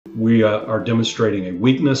we are demonstrating a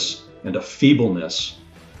weakness and a feebleness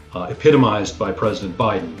epitomized by President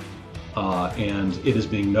Biden. And it is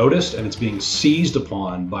being noticed and it's being seized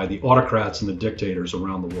upon by the autocrats and the dictators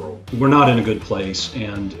around the world. We're not in a good place,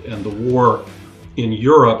 and the war in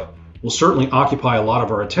Europe will certainly occupy a lot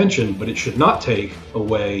of our attention, but it should not take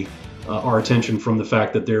away our attention from the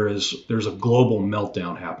fact that there's a global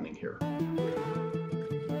meltdown happening here.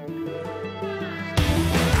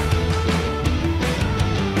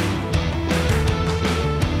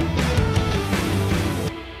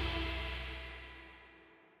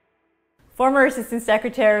 Former Assistant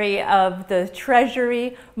Secretary of the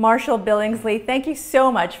Treasury, Marshall Billingslea, thank you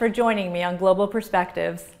so much for joining me on Global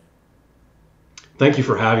Perspectives. Thank you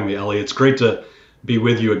for having me, Ellie. It's great to be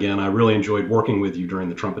with you again. I really enjoyed working with you during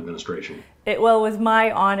the Trump administration. It was my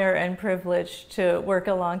honor and privilege to work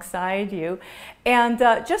alongside you. And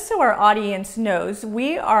just so our audience knows,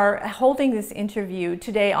 we are holding this interview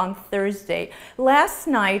today on Thursday. Last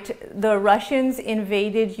night, the Russians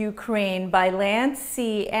invaded Ukraine by land,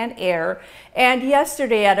 sea, and air. And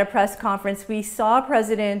yesterday at a press conference, we saw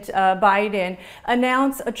President Biden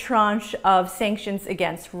announce a tranche of sanctions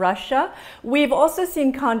against Russia. We've also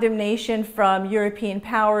seen condemnation from European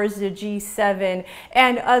powers, the G7,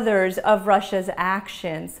 and others of Russia's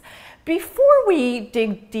actions. Before we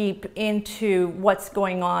dig deep into what's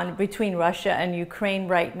going on between Russia and Ukraine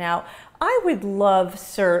right now, I would love,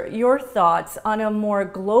 sir, your thoughts on a more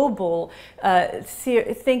global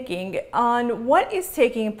thinking on what is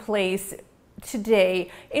taking place today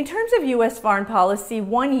in terms of U.S. foreign policy.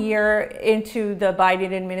 1 year into the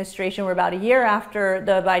Biden administration, we're about a year after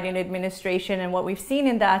the Biden administration, and what we've seen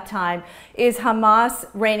in that time is Hamas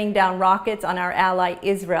raining down rockets on our ally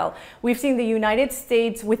Israel. We've seen the United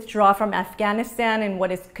States withdraw from Afghanistan in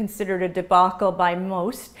what is considered a debacle by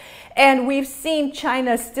most. And we've seen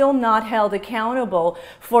China still not held accountable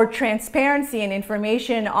for transparency and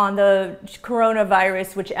information on the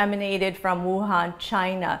coronavirus, which emanated from Wuhan,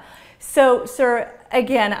 China. So, sir,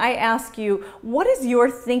 again, I ask you, what is your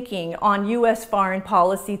thinking on U.S. foreign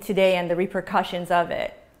policy today and the repercussions of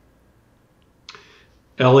it?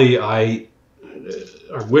 Ellie, I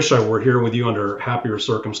wish I were here with you under happier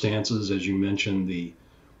circumstances. As you mentioned, the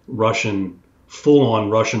full-on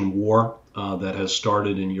Russian war that has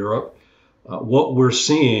started in Europe. What we're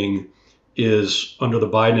seeing is, under the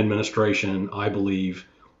Biden administration, I believe,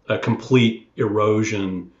 a complete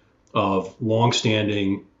erosion of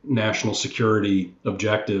longstanding national security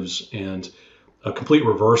objectives and a complete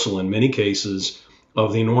reversal in many cases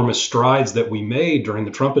of the enormous strides that we made during the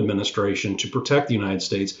Trump administration to protect the United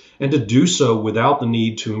States, and to do so without the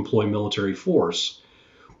need to employ military force.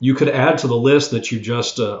 You could add to the list that you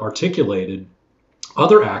just articulated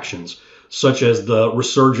other actions, such as the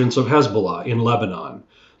resurgence of Hezbollah in Lebanon,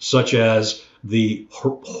 such as the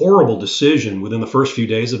horrible decision within the first few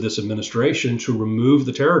days of this administration to remove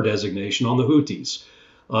the terror designation on the Houthis,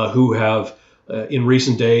 who have in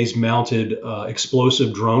recent days mounted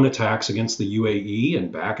explosive drone attacks against the UAE and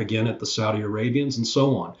back again at the Saudi Arabians and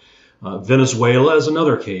so on. Venezuela is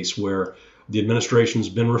another case where the administration has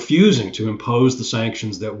been refusing to impose the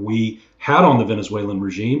sanctions that we had on the Venezuelan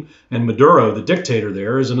regime, and Maduro, the dictator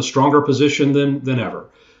there, is in a stronger position than ever.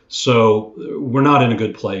 So we're not in a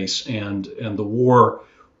good place, and the war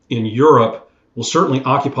in Europe will certainly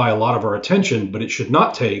occupy a lot of our attention, but it should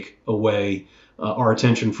not take away our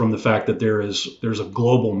attention from the fact that there's a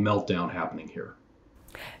global meltdown happening here.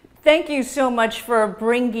 Thank you so much for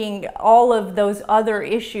bringing all of those other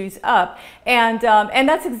issues up. And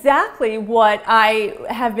that's exactly what I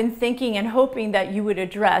have been thinking and hoping that you would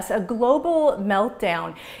address. A global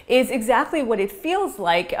meltdown is exactly what it feels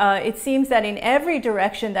like. It seems that in every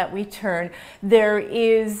direction that we turn, there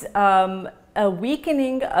is a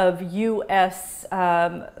weakening of U.S.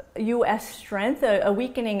 strength, a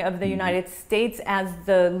weakening of the United States as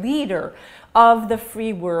the leader of the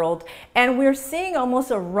free world. And we're seeing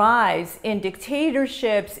almost a rise in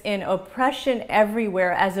dictatorships, in oppression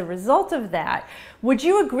everywhere as a result of that. Would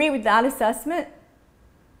you agree with that assessment?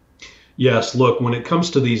 Yes, look, when it comes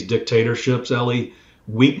to these dictatorships, Ellie,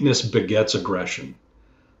 weakness begets aggression.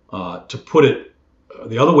 To put it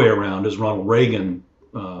the other way around, as Ronald Reagan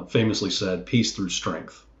famously said, peace through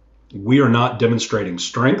strength. We are not demonstrating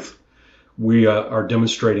strength. We are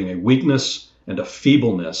demonstrating a weakness and a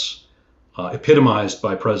feebleness epitomized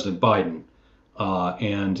by President Biden.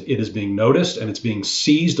 And it is being noticed and it's being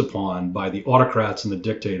seized upon by the autocrats and the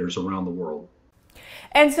dictators around the world.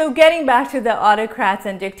 And so getting back to the autocrats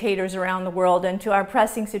and dictators around the world and to our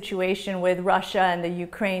pressing situation with Russia and the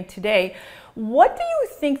Ukraine today, What do you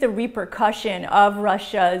think the repercussion of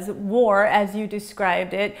Russia's war, as you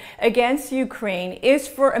described it, against Ukraine is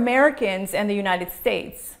for Americans and the United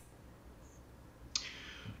States?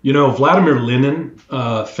 You know, Vladimir Lenin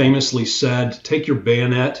famously said, take your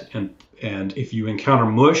bayonet and if you encounter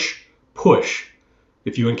mush, push.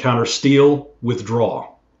 If you encounter steel, withdraw.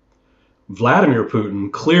 Vladimir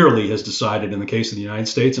Putin clearly has decided in the case of the United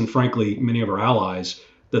States and frankly many of our allies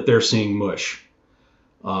that they're seeing mush.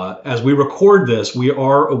 As we record this, we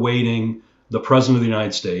are awaiting the President of the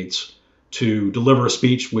United States to deliver a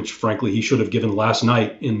speech, which frankly he should have given last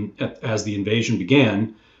night as the invasion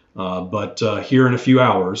began. But here in a few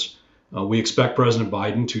hours, we expect President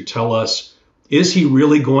Biden to tell us, is he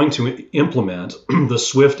really going to implement the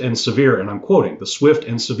swift and severe, and I'm quoting, the swift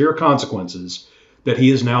and severe consequences that he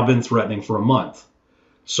has now been threatening for a month.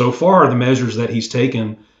 So far, the measures that he's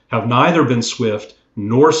taken have neither been swift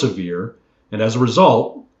nor severe, and as a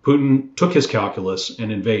result, Putin took his calculus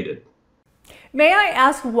and invaded. May I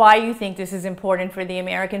ask why you think this is important for the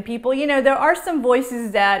American people? You know, there are some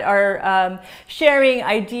voices that are sharing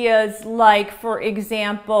ideas like, for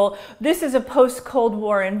example, this is a post-Cold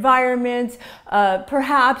War environment.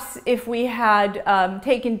 Perhaps if we had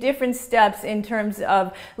taken different steps in terms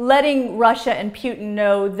of letting Russia and Putin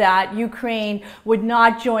know that Ukraine would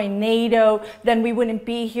not join NATO, then we wouldn't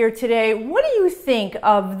be here today. What do you think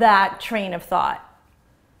of that train of thought?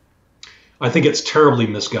 I think it's terribly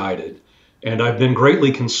misguided. And I've been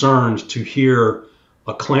greatly concerned to hear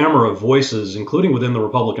a clamor of voices, including within the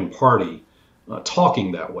Republican Party,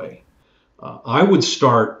 talking that way. I would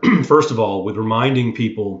start, first of all, with reminding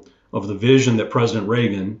people of the vision that President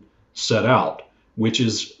Reagan set out, which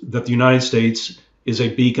is that the United States is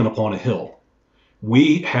a beacon upon a hill.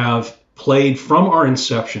 We have played from our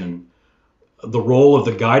inception the role of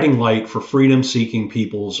the guiding light for freedom-seeking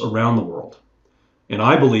peoples around the world. And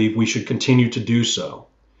I believe we should continue to do so.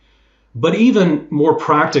 But even more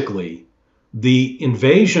practically, the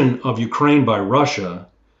invasion of Ukraine by Russia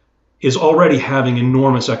is already having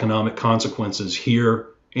enormous economic consequences here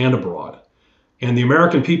and abroad. And the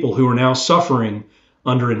American people who are now suffering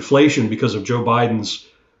under inflation because of Joe Biden's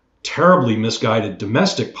terribly misguided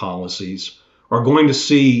domestic policies are going to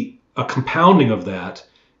see a compounding of that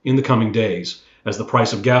in the coming days as the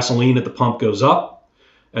price of gasoline at the pump goes up,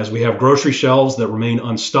 as we have grocery shelves that remain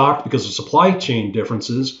unstocked because of supply chain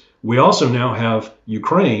differences. We also now have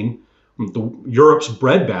Ukraine, Europe's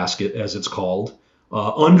breadbasket, as it's called,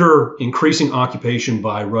 under increasing occupation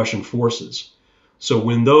by Russian forces. So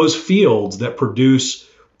when those fields that produce,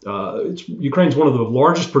 Ukraine's one of the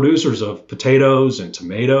largest producers of potatoes and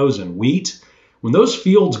tomatoes and wheat, when those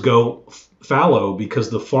fields go fallow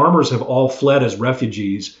because the farmers have all fled as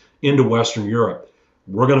refugees into Western Europe,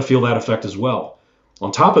 we're going to feel that effect as well.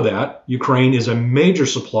 On top of that, Ukraine is a major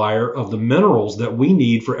supplier of the minerals that we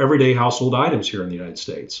need for everyday household items here in the United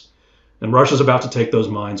States. And Russia's about to take those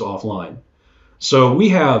mines offline. So we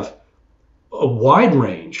have a wide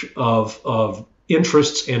range of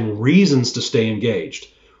interests and reasons to stay engaged.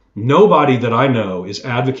 Nobody that I know is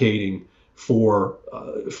advocating for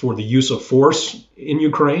the use of force in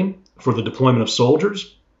Ukraine, for the deployment of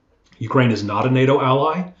soldiers. Ukraine is not a NATO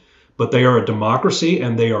ally, but they are a democracy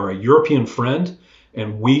and they are a European friend.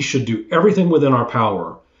 And we should do everything within our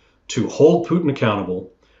power to hold Putin accountable,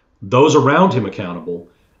 those around him accountable,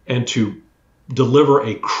 and to deliver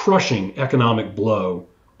a crushing economic blow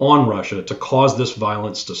on Russia to cause this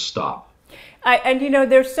violence to stop. And you know,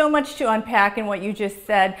 there's so much to unpack in what you just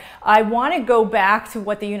said. I want to go back to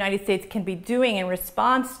what the United States can be doing in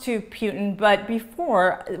response to Putin. But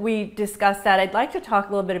before we discuss that, I'd like to talk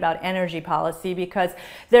a little bit about energy policy, because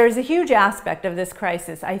there's a huge aspect of this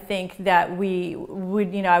crisis I think that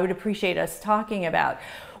I would appreciate us talking about.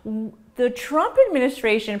 The Trump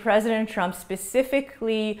administration, President Trump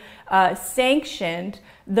specifically sanctioned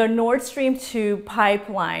the Nord Stream 2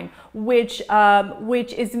 pipeline, which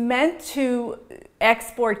is meant to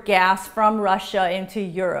export gas from Russia into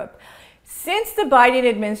Europe. Since the Biden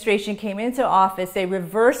administration came into office, they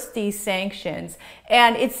reversed these sanctions,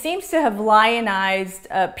 and it seems to have lionized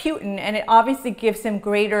Putin, and it obviously gives him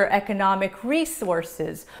greater economic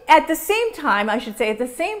resources. At the same time,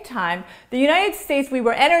 the United States, we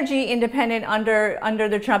were energy independent under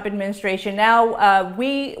the Trump administration. Now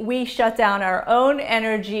we shut down our own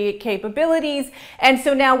energy capabilities, and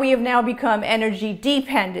so now we have now become energy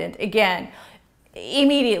dependent again,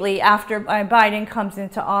 immediately after Biden comes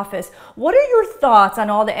into office. What are your thoughts on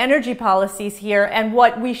all the energy policies here and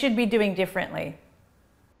what we should be doing differently?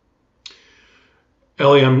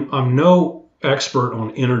 Ellie, I'm no expert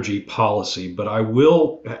on energy policy, but I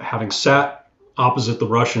will, having sat opposite the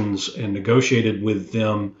Russians and negotiated with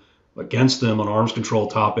them against them on arms control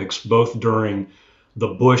topics, both during the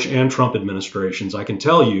Bush and Trump administrations, I can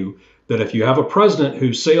tell you that if you have a president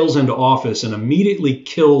who sails into office and immediately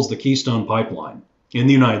kills the Keystone Pipeline in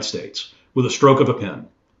the United States with a stroke of a pen,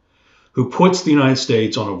 who puts the United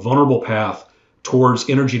States on a vulnerable path towards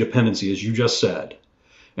energy dependency, as you just said,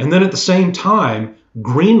 and then at the same time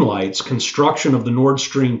greenlights construction of the Nord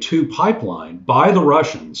Stream 2 pipeline by the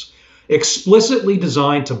Russians, explicitly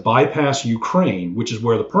designed to bypass Ukraine, which is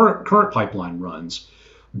where the current pipeline runs,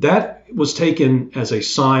 that was taken as a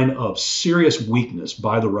sign of serious weakness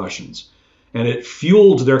by the Russians. And it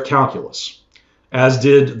fueled their calculus, as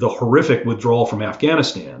did the horrific withdrawal from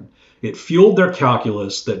Afghanistan. It fueled their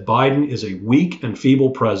calculus that Biden is a weak and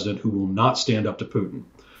feeble president who will not stand up to Putin.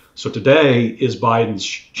 So today is Biden's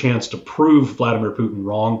chance to prove Vladimir Putin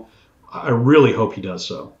wrong. I really hope he does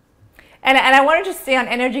so. And I want to just stay on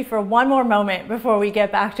energy for one more moment before we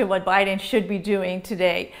get back to what Biden should be doing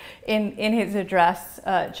today in his address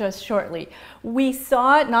just shortly. We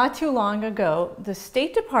saw not too long ago, the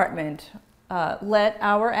State Department let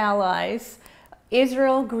our allies,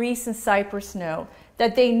 Israel, Greece, and Cyprus, know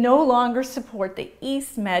that they no longer support the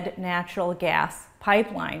East Med natural gas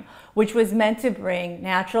pipeline, which was meant to bring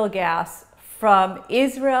natural gas from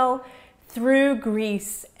Israel through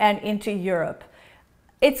Greece and into Europe.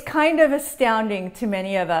 It's kind of astounding to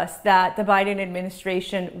many of us that the Biden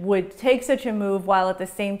administration would take such a move while at the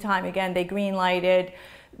same time, again, they green-lighted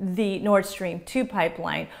the Nord Stream 2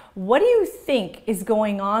 pipeline. What do you think is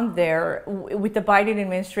going on there with the Biden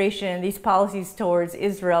administration and these policies towards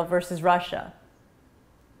Israel versus Russia?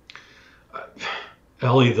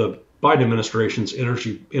 Ellie, the Biden administration's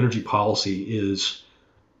energy policy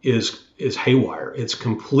is haywire. It's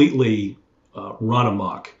completely run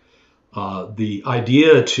amok. The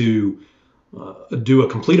idea to do a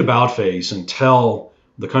complete about face and tell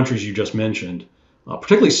the countries you just mentioned,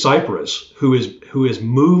 particularly Cyprus, who has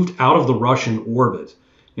moved out of the Russian orbit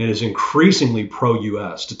and is increasingly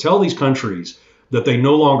pro-U.S., to tell these countries that they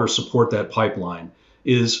no longer support that pipeline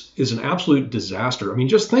is an absolute disaster. I mean,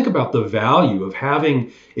 just think about the value of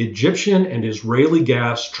having Egyptian and Israeli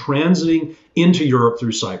gas transiting into Europe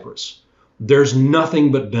through Cyprus. There's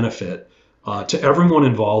nothing but benefit to everyone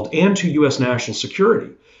involved and to U.S. national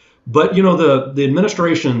security. But, you know, the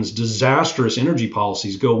administration's disastrous energy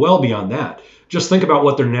policies go well beyond that. Just think about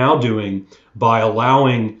what they're now doing by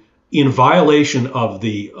allowing, in violation of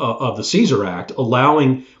the Caesar Act,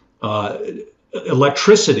 allowing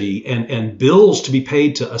electricity and bills to be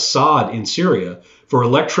paid to Assad in Syria for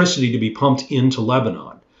electricity to be pumped into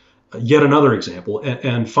Lebanon. Yet another example.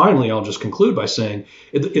 And finally, I'll just conclude by saying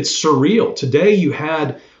it's surreal. Today you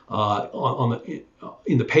had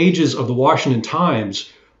in the pages of the Washington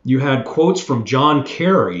Times, you had quotes from John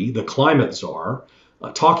Kerry, the climate czar,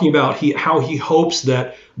 talking about how he hopes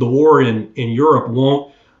that the war in Europe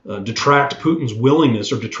won't detract from Putin's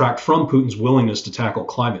willingness to tackle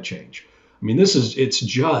climate change. I mean, it's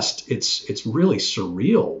really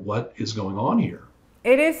surreal what is going on here.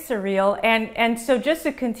 It is surreal. And so just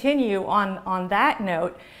to continue on that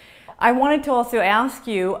note, I wanted to also ask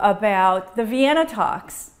you about the Vienna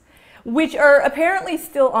talks, which are apparently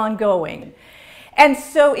still ongoing. And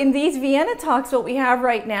so in these Vienna talks, what we have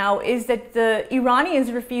right now is that the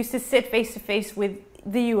Iranians refuse to sit face to face with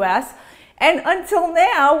the US. And until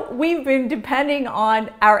now, we've been depending on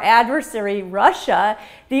our adversary, Russia,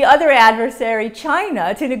 the other adversary,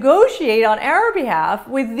 China, to negotiate on our behalf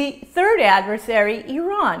with the third adversary,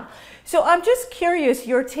 Iran. So I'm just curious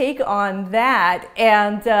your take on that,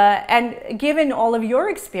 and given all of your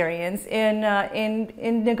experience in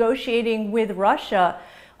negotiating with Russia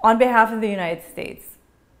on behalf of the United States.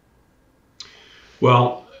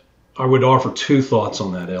 Well, I would offer two thoughts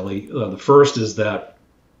on that, Ellie. The first is that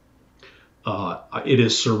it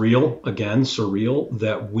is surreal,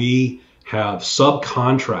 that we have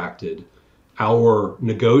subcontracted our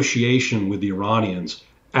negotiation with the Iranians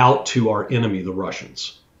out to our enemy, the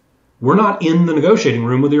Russians. We're not in the negotiating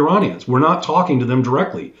room with the Iranians. We're not talking to them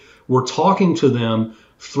directly. We're talking to them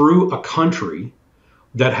through a country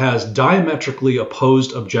that has diametrically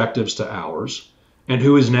opposed objectives to ours and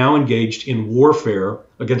who is now engaged in warfare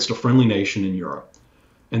against a friendly nation in Europe.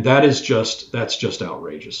 And that's just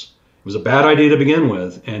outrageous. It was a bad idea to begin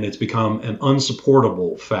with, and it's become an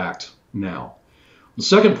unsupportable fact now. The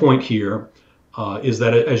second point here is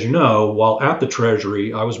that, as you know, while at the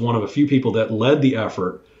Treasury, I was one of a few people that led the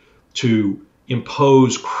effort to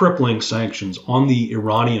impose crippling sanctions on the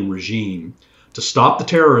Iranian regime to stop the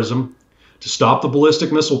terrorism, to stop the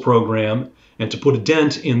ballistic missile program, and to put a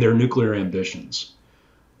dent in their nuclear ambitions.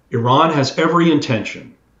 Iran has every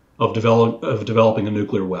intention of developing a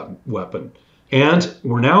nuclear weapon. And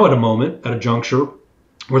we're now at a moment, at a juncture,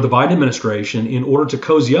 where the Biden administration, in order to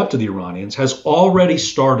cozy up to the Iranians, has already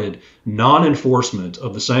started non-enforcement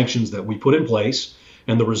of the sanctions that we put in place.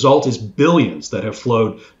 And the result is billions that have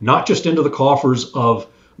flowed not just into the coffers of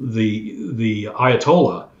the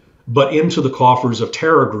Ayatollah, but into the coffers of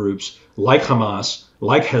terror groups like Hamas,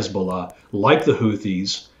 like Hezbollah, like the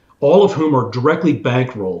Houthis, all of whom are directly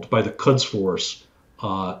bankrolled by the Quds Force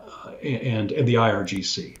and the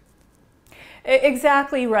IRGC.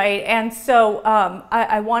 Exactly right. And so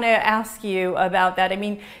I want to ask you about that. I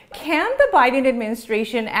mean, can the Biden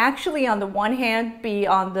administration actually, on the one hand, be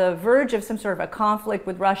on the verge of some sort of a conflict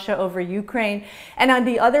with Russia over Ukraine, and on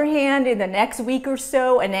the other hand, in the next week or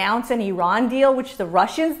so, announce an Iran deal, which the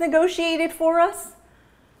Russians negotiated for us?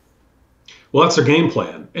 Well, that's their game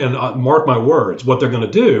plan. And mark my words, what they're going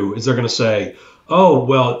to do is they're going to say, oh,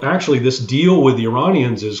 well, actually, this deal with the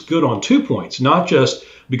Iranians is good on 2 points, not just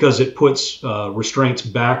because it puts restraints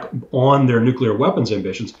back on their nuclear weapons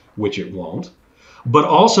ambitions, which it won't, but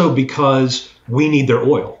also because we need their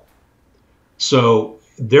oil. So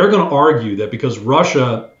they're going to argue that because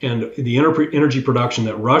Russia and the energy production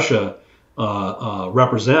that Russia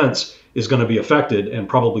represents is going to be affected and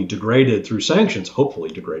probably degraded through sanctions, hopefully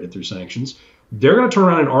degraded through sanctions, they're going to turn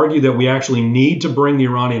around and argue that we actually need to bring the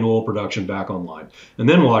Iranian oil production back online. And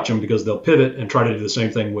then watch them, because they'll pivot and try to do the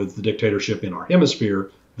same thing with the dictatorship in our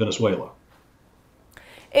hemisphere, Venezuela.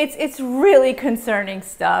 It's really concerning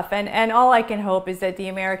stuff, and all I can hope is that the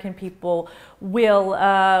American people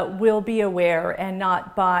will be aware and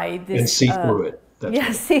not buy this. And see through it.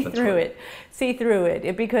 See through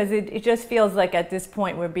it, because it just feels like at this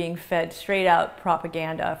point we're being fed straight out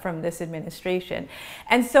propaganda from this administration.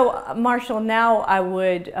 And so, Marshall, now I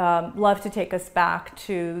would love to take us back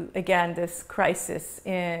to, again, this crisis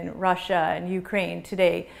in Russia and Ukraine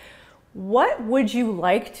today. What would you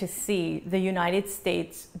like to see the United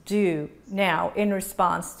States do now in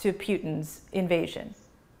response to Putin's invasion?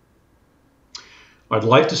 I'd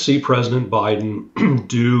like to see President Biden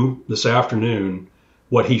do this afternoon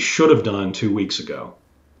what he should have done 2 weeks ago,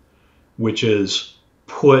 which is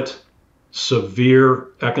put severe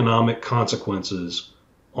economic consequences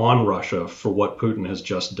on Russia for what Putin has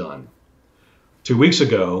just done. 2 weeks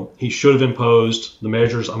ago, he should have imposed the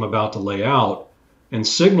measures I'm about to lay out and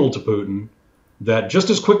signaled to Putin that just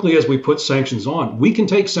as quickly as we put sanctions on, we can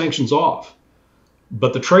take sanctions off.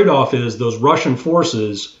 But the trade-off is those Russian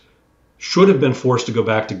forces should have been forced to go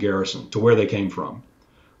back to garrison, to where they came from.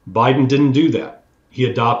 Biden didn't do that. He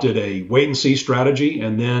adopted a wait-and-see strategy,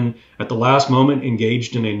 and then at the last moment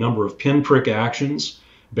engaged in a number of pinprick actions,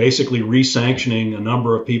 basically re-sanctioning a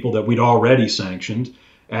number of people that we'd already sanctioned,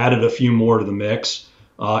 added a few more to the mix,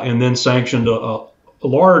 and then sanctioned a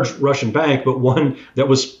large Russian bank, but one that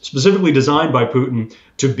was specifically designed by Putin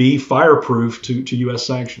to be fireproof to U.S.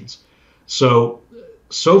 sanctions. So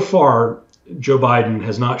far, Joe Biden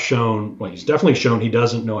has not shown, well, he's definitely shown he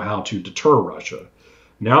doesn't know how to deter Russia.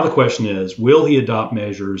 Now the question is, will he adopt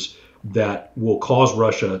measures that will cause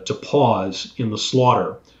Russia to pause in the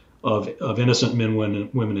slaughter of innocent men,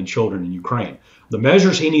 women, and children in Ukraine? The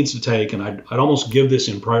measures he needs to take, and I'd almost give this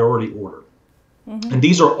in priority order. Mm-hmm. And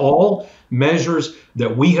these are all measures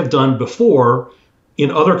that we have done before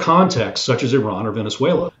in other contexts, such as Iran or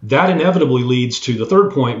Venezuela. That inevitably leads to the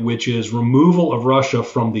third point, which is removal of Russia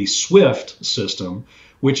from the SWIFT system,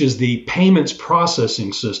 which is the payments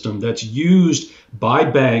processing system that's used by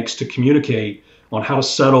banks to communicate on how to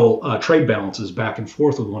settle trade balances back and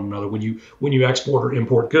forth with one another when you export or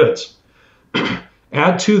import goods.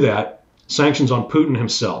 Add to that sanctions on Putin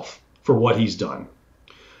himself for what he's done.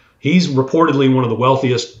 He's reportedly one of the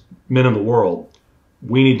wealthiest men in the world.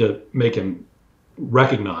 We need to make him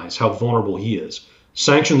recognize how vulnerable he is.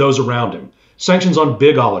 Sanction those around him. Sanctions on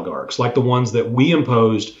big oligarchs, like the ones that we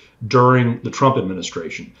imposed during the Trump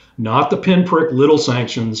administration, not the pinprick little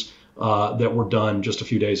sanctions that were done just a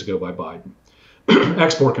few days ago by Biden.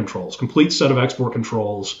 Export controls, complete set of export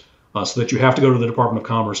controls, so that you have to go to the Department of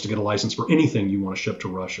Commerce to get a license for anything you want to ship to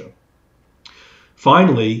Russia.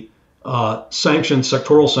 Finally,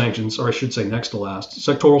 sectoral sanctions, or I should say next to last,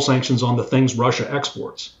 sectoral sanctions on the things Russia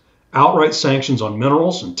exports. Outright sanctions on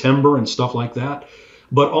minerals and timber and stuff like that.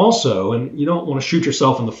 But also, and you don't want to shoot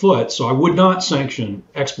yourself in the foot, so I would not sanction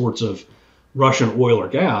exports of Russian oil or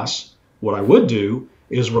gas. What I would do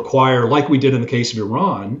is require, like we did in the case of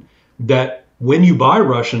Iran, that when you buy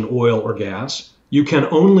Russian oil or gas, you can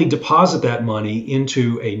only deposit that money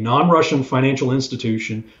into a non-Russian financial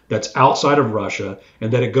institution that's outside of Russia,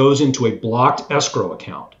 and that it goes into a blocked escrow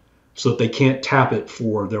account so that they can't tap it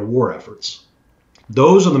for their war efforts.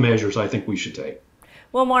 Those are the measures I think we should take.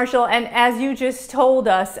 Well, Marshall, and as you just told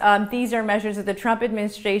us, these are measures that the Trump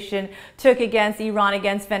administration took against Iran,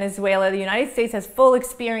 against Venezuela. The United States has full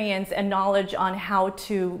experience and knowledge on how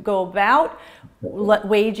to go about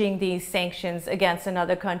waging these sanctions against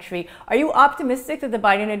another country. Are you optimistic that the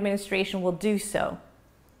Biden administration will do so?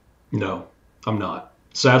 No, I'm not.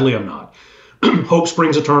 Sadly, I'm not. Hope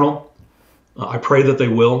springs eternal. I pray that they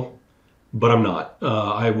will, but I'm not.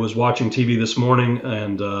 I was watching TV this morning,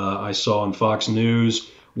 and I saw on Fox News,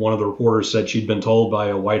 one of the reporters said she'd been told by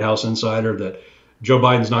a White House insider that Joe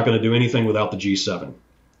Biden's not going to do anything without the G7.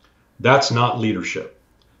 That's not leadership.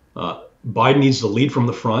 Biden needs to lead from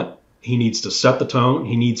the front. He needs to set the tone.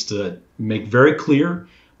 He needs to make very clear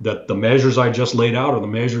that the measures I just laid out are the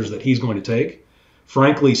measures that he's going to take.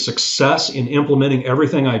 Frankly, success in implementing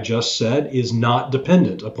everything I just said is not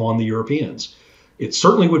dependent upon the Europeans. It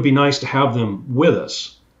certainly would be nice to have them with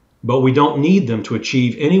us, but we don't need them to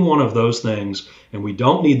achieve any one of those things, and we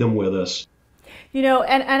don't need them with us. You know,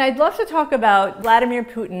 and I'd love to talk about Vladimir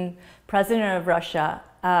Putin, president of Russia,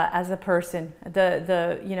 as a person,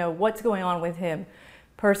 you know, what's going on with him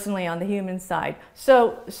personally on the human side.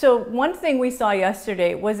 So one thing we saw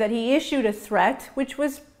yesterday was that he issued a threat, which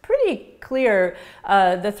was pretty clear.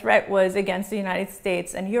 The threat was against the United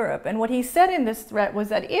States and Europe. And what he said in this threat was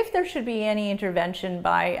that if there should be any intervention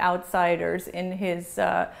by outsiders in his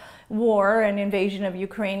war and invasion of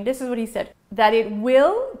Ukraine, this is what he said, that it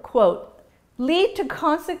will, quote, lead to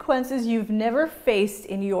consequences you've never faced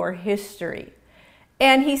in your history.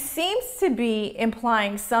 And he seems to be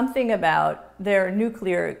implying something about their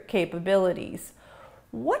nuclear capabilities.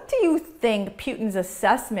 What do you think Putin's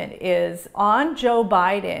assessment is on Joe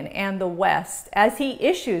Biden and the West as he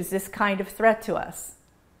issues this kind of threat to us?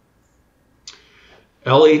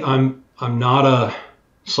 Ellie, I'm not a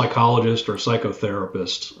psychologist or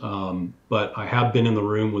psychotherapist, but I have been in the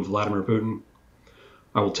room with Vladimir Putin.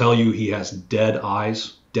 I will tell you he has dead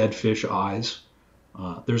eyes, dead fish eyes.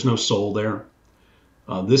 There's no soul there.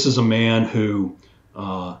 This is a man who,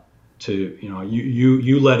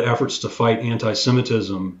 you led efforts to fight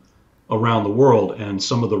anti-Semitism around the world, and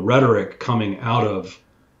some of the rhetoric coming out of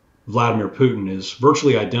Vladimir Putin is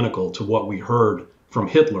virtually identical to what we heard from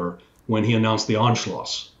Hitler when he announced the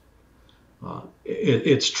Anschluss.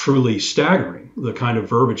 It's truly staggering, the kind of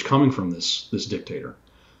verbiage coming from this dictator.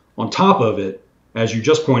 On top of it, as you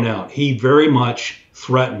just point out, he very much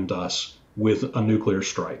threatened us with a nuclear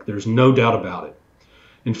strike. There's no doubt about it.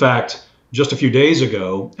 In fact, just a few days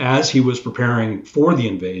ago, as he was preparing for the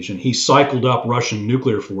invasion, he cycled up Russian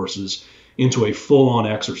nuclear forces into a full-on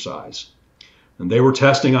exercise. And they were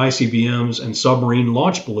testing ICBMs and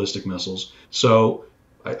submarine-launched ballistic missiles. So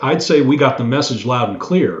I'd say we got the message loud and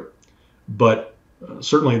clear, but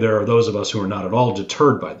certainly there are those of us who are not at all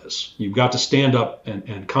deterred by this. You've got to stand up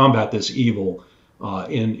and combat this evil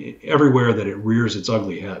in everywhere that it rears its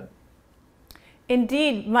ugly head.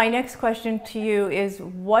 Indeed, my next question to you is,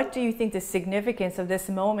 what do you think the significance of this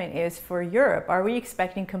moment is for Europe? Are we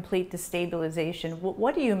expecting complete destabilization?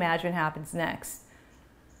 What do you imagine happens next?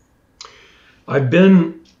 I've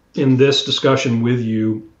been in this discussion with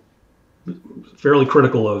you fairly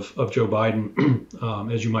critical of Joe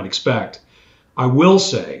Biden, as you might expect. I will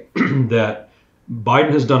say that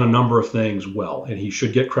Biden has done a number of things well, and he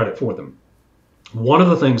should get credit for them. One of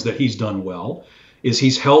the things that he's done well is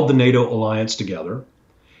he's held the NATO alliance together.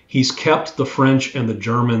 He's kept the French and the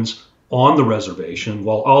Germans on the reservation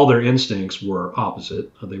while all their instincts were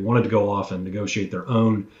opposite. They wanted to go off and negotiate their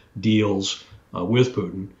own deals with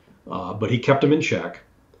Putin, but he kept them in check.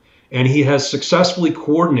 And he has successfully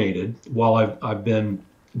coordinated, while I've been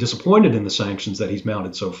disappointed in the sanctions that he's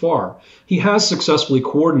mounted so far, he has successfully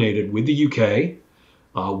coordinated with the UK,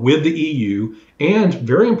 with the EU, and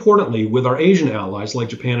very importantly, with our Asian allies like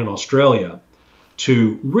Japan and Australia,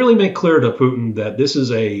 to really make clear to Putin that this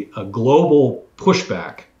is a global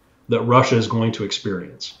pushback that Russia is going to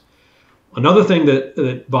experience. Another thing that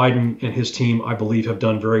Biden and his team, I believe, have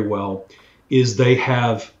done very well is they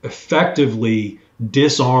have effectively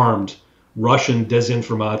disarmed Russian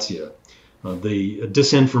desinformation, the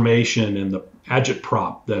disinformation and the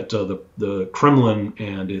agitprop that the Kremlin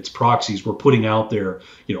and its proxies were putting out there,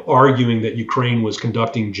 arguing that Ukraine was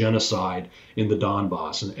conducting genocide in the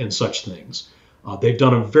Donbass and such things. They've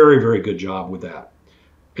done a very, very good job with that.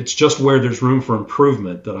 It's just where there's room for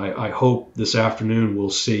improvement that I hope this afternoon we'll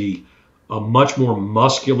see a much more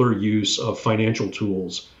muscular use of financial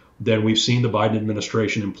tools than we've seen the Biden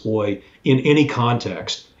administration employ in any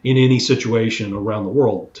context, in any situation around the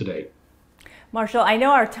world to date. Marshall, I know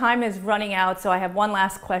our time is running out, so I have one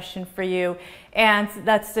last question for you, and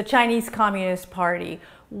that's the Chinese Communist Party.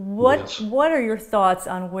 What are your thoughts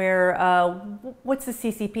on where, what's the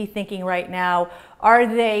CCP thinking right now? Are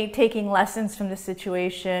they taking lessons from the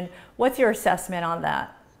situation? What's your assessment on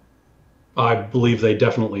that? I believe they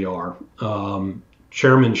definitely are.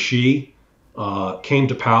 Chairman Xi came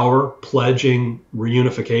to power pledging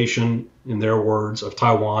reunification, in their words, of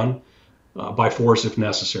Taiwan by force if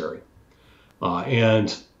necessary.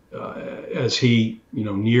 And as he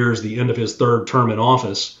nears the end of his third term in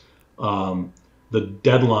office, the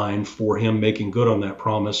deadline for him making good on that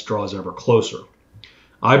promise draws ever closer.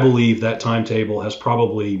 I believe that timetable has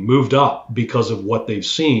probably moved up because of what they've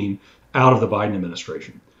seen out of the Biden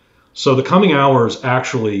administration. So the coming hours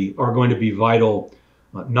actually are going to be vital,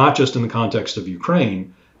 not just in the context of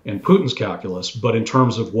Ukraine and Putin's calculus, but in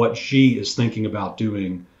terms of what Xi is thinking about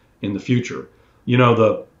doing in the future.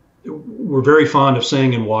 We're very fond of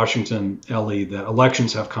saying in Washington, Ellie, that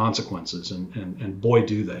elections have consequences, and boy,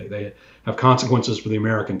 do they. They have consequences for the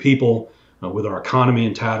American people, with our economy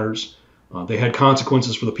in tatters. They had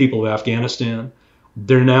consequences for the people of Afghanistan.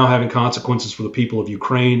 They're now having consequences for the people of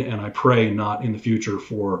Ukraine, and I pray not in the future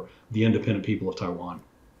for the independent people of Taiwan.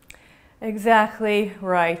 Exactly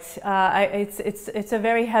right. It's a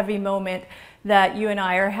very heavy moment that you and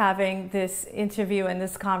I are having this interview and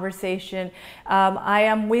this conversation. I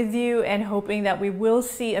am with you and hoping that we will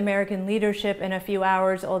see American leadership in a few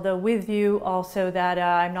hours, although with you also that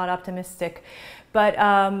I'm not optimistic. But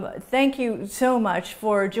thank you so much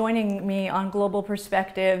for joining me on Global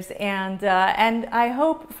Perspectives, and I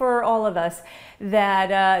hope for all of us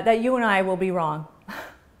that you and I will be wrong.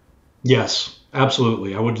 Yes,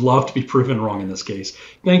 absolutely. I would love to be proven wrong in this case.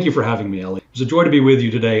 Thank you for having me, Ellie. It was a joy to be with you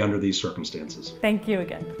today under these circumstances. Thank you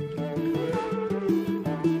again.